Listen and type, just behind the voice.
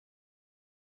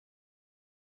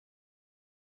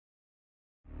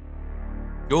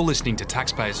You're listening to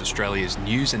Taxpayers Australia's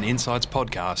News and Insights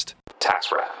podcast,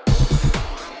 Tax Wrap.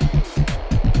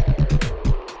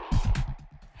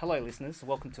 Hello listeners,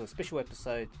 welcome to a special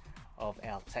episode of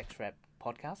our Tax Wrap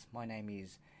podcast. My name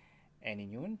is Andy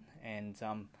Nguyen and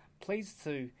I'm pleased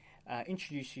to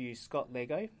introduce you Scott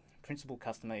Lego, Principal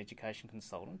Customer Education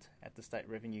Consultant at the State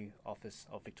Revenue Office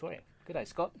of Victoria. G'day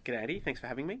Scott. G'day Andy, thanks for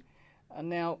having me.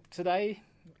 Now today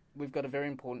we've got a very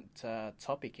important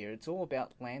topic here. It's all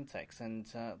about land tax, and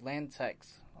land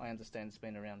tax, I understand, has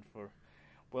been around for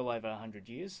well over 100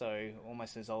 years, so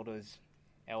almost as old as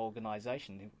our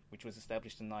organisation, which was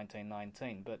established in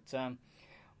 1919. But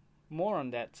more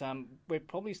on that, we're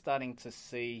probably starting to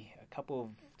see a couple of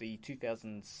the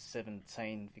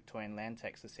 2017 Victorian land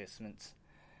tax assessments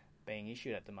being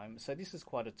issued at the moment. So this is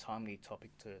quite a timely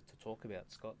topic to talk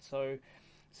about, Scott. So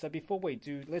before we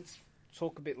do, let's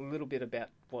talk a little bit about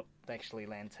what actually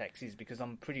land tax is, because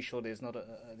I'm pretty sure there's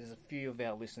a few of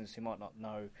our listeners who might not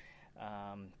know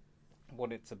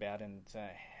what it's about and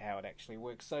how it actually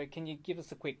works. So can you give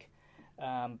us a quick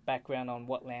background on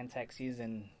what land tax is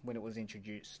and when it was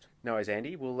introduced? No worries,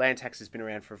 Andy. Well, land tax has been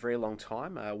around for a very long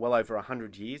time, well over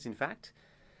 100 years, in fact.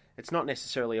 It's not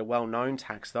necessarily a well-known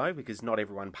tax, though, because not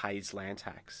everyone pays land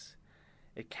tax.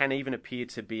 It can even appear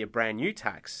to be a brand new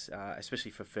tax,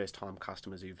 especially for first-time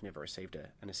customers who've never received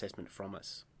an assessment from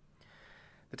us.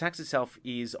 The tax itself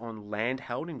is on land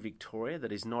held in Victoria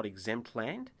that is not exempt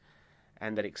land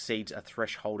and that exceeds a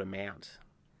threshold amount.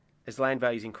 As land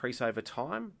values increase over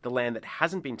time, the land that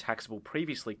hasn't been taxable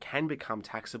previously can become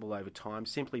taxable over time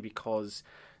simply because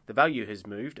the value has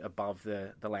moved above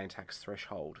the land tax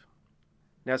threshold.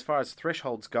 Now, as far as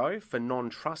thresholds go, for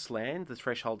non-trust land, the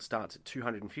threshold starts at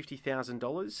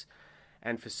 $250,000,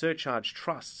 and for surcharge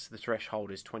trusts, the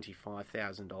threshold is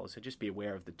 $25,000. So just be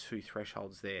aware of the two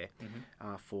thresholds there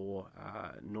for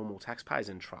normal taxpayers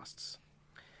and trusts.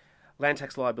 Land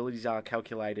tax liabilities are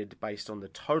calculated based on the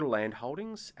total land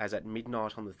holdings as at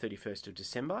midnight on the 31st of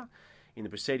December in the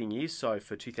preceding years. So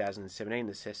for 2017,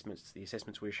 the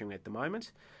assessments we're issuing at the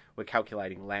moment, we're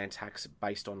calculating land tax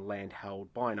based on land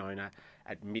held by an owner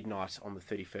at midnight on the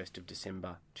 31st of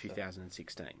December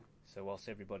 2016. So whilst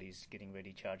everybody's getting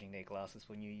ready charging their glasses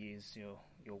for New Year's,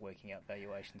 you're working out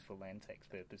valuations for land tax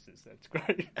purposes. That's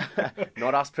great.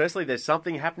 Not us personally. There's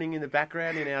something happening in the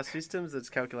background in our systems that's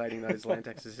calculating those land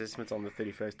tax assessments on the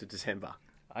 31st of December.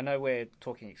 I know we're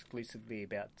talking exclusively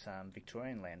about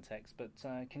Victorian land tax, but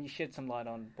can you shed some light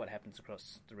on what happens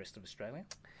across the rest of Australia?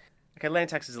 Okay, land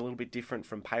tax is a little bit different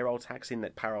from payroll tax in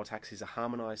that payroll tax is a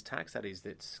harmonised tax, that is,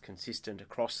 that's consistent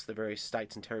across the various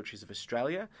states and territories of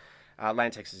Australia.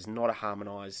 Land tax is not a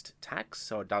harmonised tax,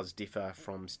 so it does differ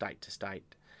from state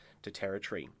to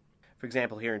territory. For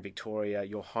example, here in Victoria,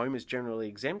 your home is generally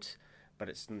exempt, but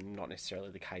it's not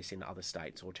necessarily the case in other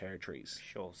states or territories.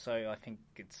 Sure. So I think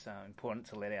it's important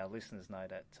to let our listeners know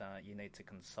that you need to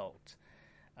consult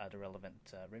the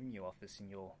relevant revenue office in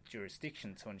your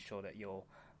jurisdiction to ensure that you're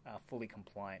fully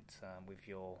compliant with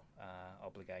your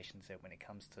obligations there when it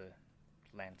comes to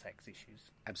land tax issues.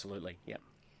 Absolutely, yeah.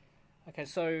 Okay,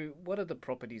 so what are the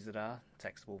properties that are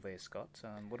taxable there, Scott?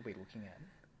 What are we looking at?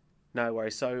 No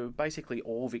worries. So basically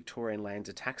all Victorian lands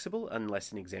are taxable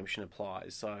unless an exemption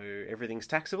applies. So everything's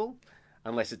taxable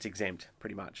unless it's exempt,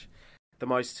 pretty much. The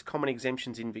most common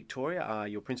exemptions in Victoria are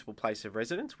your principal place of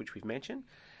residence, which we've mentioned,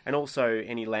 and also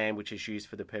any land which is used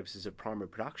for the purposes of primary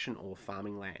production or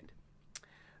farming land.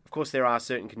 Of course, there are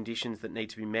certain conditions that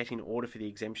need to be met in order for the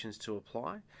exemptions to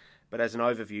apply, but as an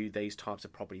overview, these types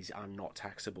of properties are not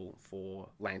taxable for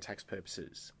land tax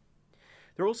purposes.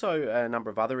 There are also a number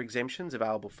of other exemptions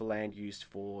available for land used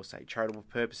for, say, charitable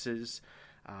purposes,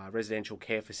 residential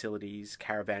care facilities,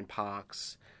 caravan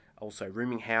parks, also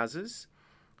rooming houses.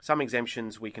 Some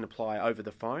exemptions we can apply over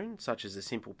the phone, such as a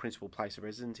simple principal place of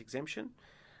residence exemption.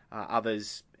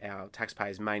 Others, our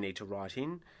taxpayers may need to write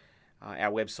in.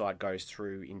 Our website goes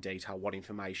through in detail what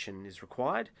information is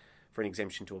required for an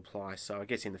exemption to apply. So I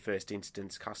guess in the first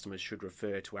instance, customers should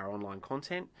refer to our online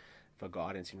content for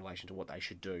guidance in relation to what they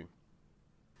should do.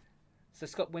 So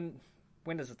Scott, when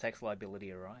does a tax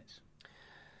liability arise?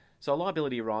 So a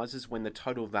liability arises when the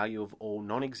total value of all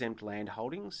non-exempt land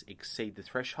holdings exceed the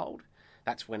threshold.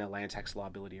 That's when a land tax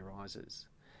liability arises.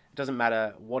 It doesn't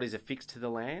matter what is affixed to the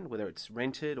land, whether it's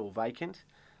rented or vacant.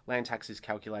 Land tax is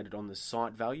calculated on the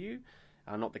site value,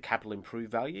 not the capital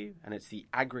improved value, and it's the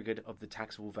aggregate of the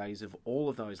taxable values of all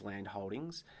of those land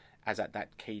holdings as at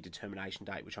that key determination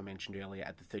date, which I mentioned earlier,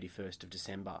 at the 31st of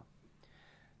December.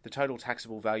 The total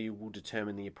taxable value will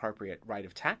determine the appropriate rate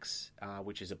of tax,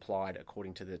 which is applied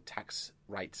according to the tax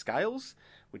rate scales,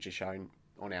 which are shown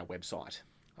on our website.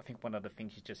 I think one of the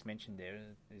things you just mentioned there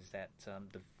is that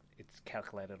it's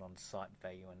calculated on site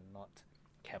value and not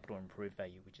capital improved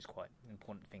value, which is quite an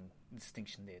important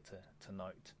distinction there to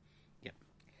note. Yep.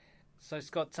 So,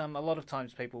 Scott, a lot of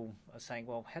times people are saying,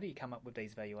 well, how do you come up with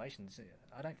these valuations?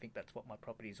 I don't think that's what my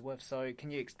property is worth. So can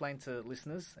you explain to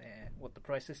listeners what the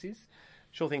process is?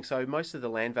 Sure thing. So most of the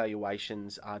land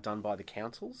valuations are done by the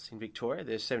councils in Victoria.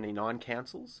 There's 79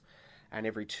 councils, and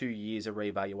every 2 years a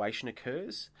revaluation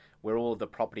occurs where all of the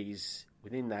properties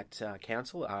within that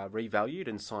council are revalued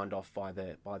and signed off by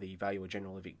the Valuer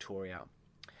General of Victoria.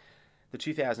 The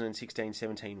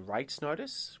 2016-17 rates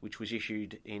notice, which was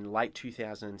issued in late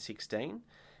 2016,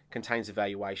 contains the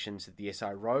valuations that the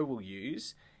SRO will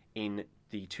use in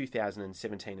the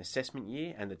 2017 assessment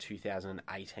year and the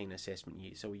 2018 assessment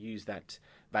year. So we use that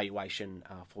valuation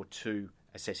for 2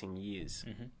 assessing years.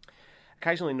 Mm-hmm.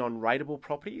 Occasionally non-rateable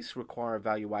properties require a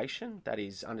valuation that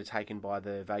is undertaken by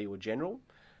the Valuer General,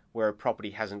 where a property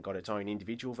hasn't got its own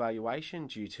individual valuation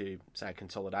due to, say,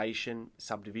 consolidation,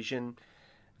 subdivision.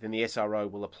 Then the SRO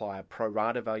will apply a pro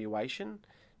rata valuation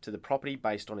to the property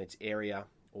based on its area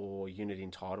or unit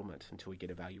entitlement until we get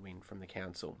a value in from the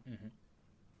council. Mm-hmm.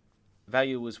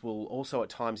 Valuers will also at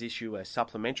times issue a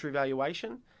supplementary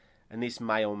valuation, and this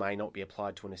may or may not be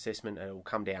applied to an assessment, and it will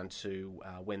come down to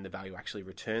when the valuer actually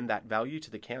returned that value to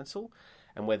the council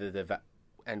and whether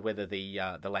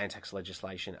the land tax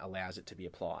legislation allows it to be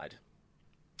applied.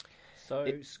 So,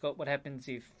 Scott, what happens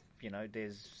if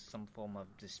there's some form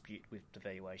of dispute with the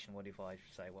valuation? What if I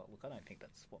say, well, look, I don't think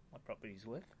that's what my property is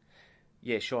worth?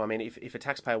 Yeah, sure. I mean, if a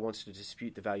taxpayer wants to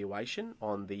dispute the valuation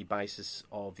on the basis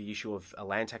of the issue of a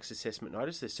land tax assessment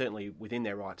notice, they're certainly within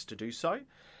their rights to do so.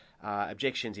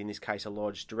 Objections in this case are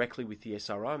lodged directly with the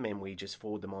SRO, and then we just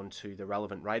forward them on to the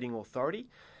relevant rating authority,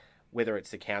 whether it's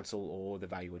the council or the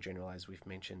Valuer General, as we've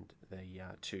mentioned, the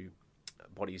 2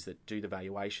 bodies that do the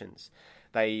valuations.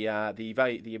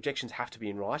 The objections have to be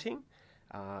in writing,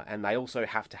 and they also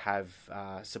have to have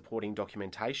supporting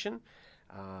documentation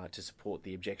to support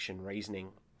the objection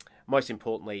reasoning. Most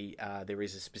importantly, there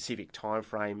is a specific time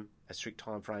frame, a strict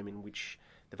time frame in which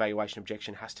the valuation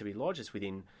objection has to be lodged. It's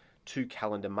within 2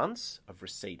 calendar months of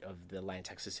receipt of the land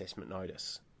tax assessment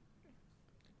notice.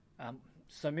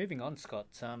 So moving on, Scott,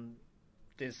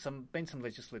 there's been some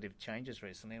legislative changes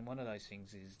recently, and one of those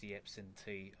things is the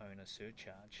absentee owner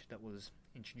surcharge that was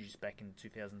introduced back in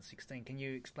 2016. Can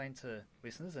you explain to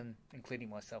listeners, and including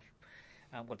myself,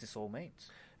 what this all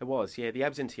means? It was, yeah. The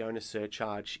absentee owner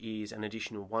surcharge is an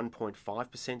additional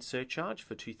 1.5% surcharge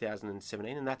for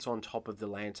 2017, and that's on top of the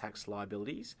land tax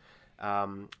liabilities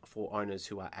for owners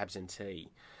who are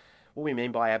absentee. What we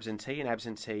mean by absentee, an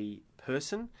absentee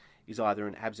person is either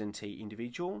an absentee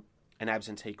individual, an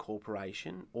absentee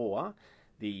corporation, or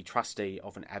the trustee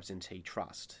of an absentee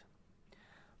trust.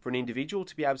 For an individual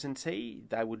to be absentee,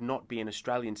 they would not be an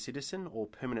Australian citizen or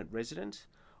permanent resident,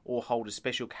 or hold a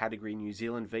special category New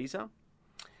Zealand visa,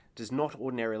 does not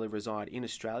ordinarily reside in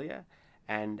Australia,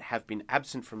 and have been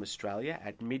absent from Australia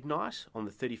at midnight on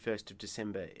the 31st of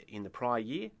December in the prior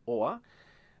year, or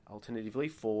alternatively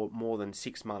for more than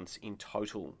 6 months in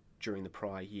total during the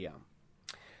prior year.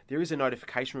 There is a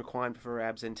notification requirement for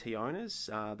absentee owners.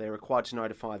 They're required to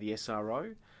notify the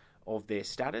SRO of their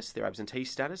status, their absentee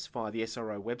status, via the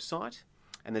SRO website,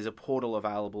 and there's a portal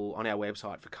available on our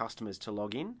website for customers to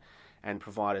log in and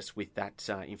provide us with that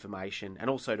information, and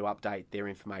also to update their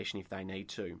information if they need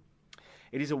to.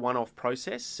 It is a one-off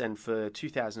process, and for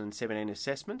 2017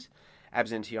 assessment,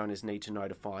 absentee owners need to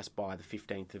notify us by the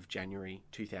 15th of January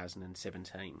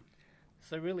 2017.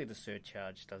 So really the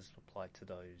surcharge does apply to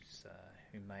those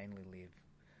who mainly live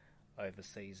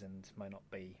overseas and may not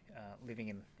be living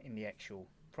in the actual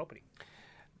property.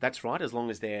 That's right, as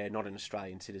long as they're not an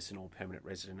Australian citizen or permanent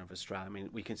resident of Australia. I mean,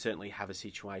 we can certainly have a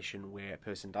situation where a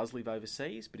person does live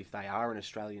overseas, but if they are an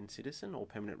Australian citizen or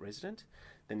permanent resident,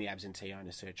 then the absentee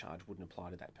owner surcharge wouldn't apply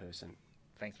to that person.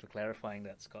 Thanks for clarifying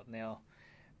that, Scott. Now,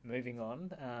 moving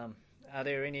on, are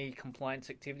there any compliance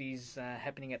activities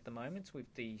happening at the moment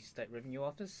with the State Revenue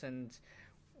Office, and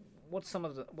what are some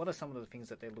of the things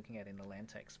that they're looking at in the land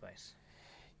tax space?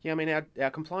 Yeah, I mean,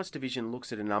 our compliance division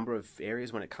looks at a number of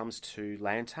areas when it comes to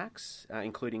land tax,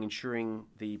 including ensuring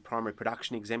the primary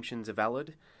production exemptions are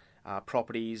valid,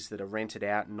 properties that are rented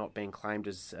out and not being claimed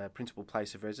as a principal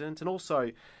place of residence, and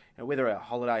also whether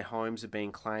holiday homes are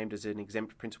being claimed as an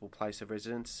exempt principal place of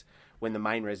residence when the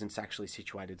main residence is actually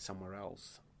situated somewhere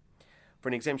else. For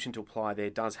an exemption to apply, there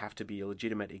does have to be a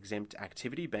legitimate exempt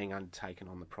activity being undertaken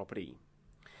on the property.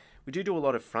 We do a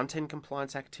lot of front-end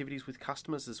compliance activities with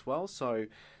customers as well, so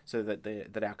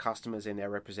that our customers and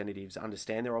their representatives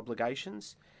understand their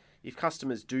obligations. If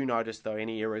customers do notice, though,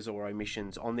 any errors or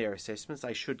omissions on their assessments,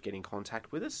 they should get in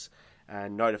contact with us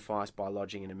and notify us by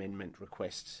lodging an amendment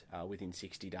request within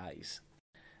 60 days.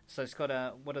 So, Scott,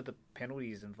 what are the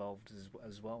penalties involved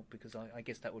as well? Because I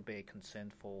guess that would be a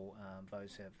concern for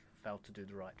those who have failed to do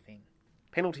the right thing.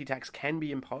 Penalty tax can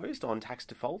be imposed on tax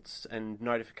defaults and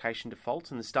notification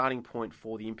defaults, and the starting point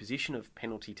for the imposition of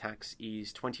penalty tax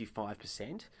is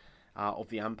 25% of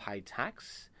the unpaid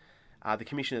tax. The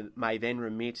Commissioner may then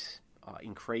remit,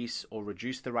 increase or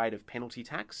reduce the rate of penalty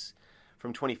tax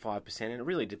from 25%, and it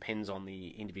really depends on the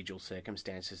individual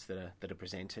circumstances that are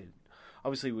presented.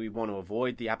 Obviously, we want to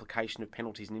avoid the application of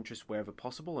penalties and interest wherever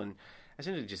possible, and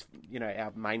essentially just,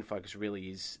 our main focus really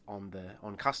is on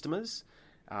customers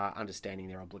understanding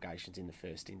their obligations in the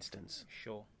first instance.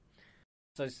 Sure.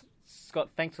 So, Scott,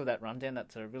 thanks for that rundown.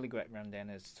 That's a really great rundown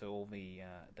as to all the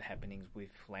happenings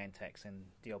with land tax and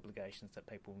the obligations that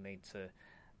people need to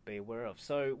be aware of.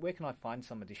 So, where can I find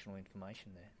some additional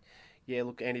information there? Yeah,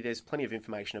 look, Andy, there's plenty of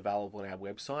information available on our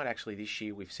website. Actually, this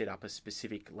year we've set up a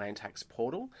specific land tax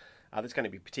portal that's going to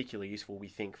be particularly useful, we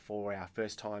think, for our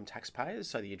first-time taxpayers.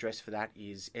 So the address for that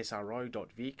is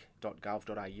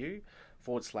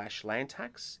sro.vic.gov.au/land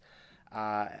tax.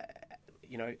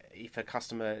 If a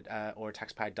customer or a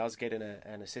taxpayer does get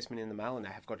an assessment in the mail and they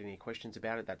have got any questions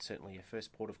about it, that's certainly a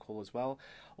first port of call as well.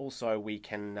 Also, we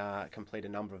can complete a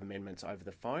number of amendments over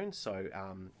the phone, so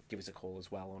give us a call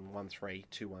as well on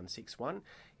 132161.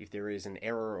 If there is an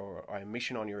error or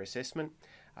omission on your assessment,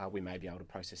 we may be able to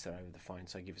process that over the phone,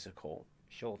 so give us a call.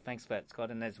 Sure, thanks for that, Scott.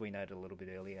 And as we noted a little bit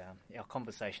earlier, our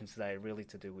conversations today are really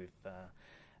to do with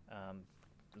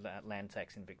land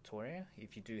tax in Victoria.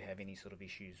 If you do have any sort of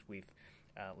issues with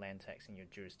land tax in your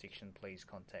jurisdiction, please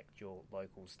contact your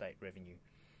local state revenue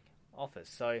office.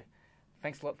 So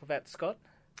thanks a lot for that, Scott.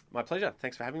 My pleasure.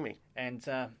 Thanks for having me. And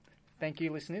thank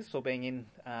you, listeners, for being in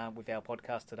with our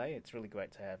podcast today. It's really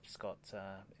great to have Scott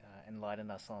enlighten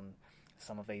us on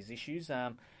some of these issues.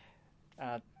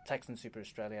 Tax and Super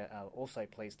Australia are also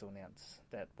pleased to announce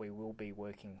that we will be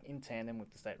working in tandem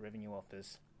with the State Revenue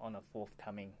Office on a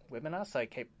forthcoming webinar, so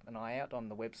keep an eye out on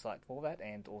the website for that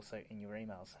and also in your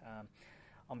emails.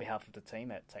 On behalf of the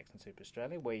team at Tax and Super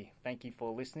Australia, we thank you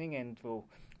for listening and we'll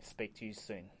speak to you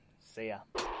soon. See ya.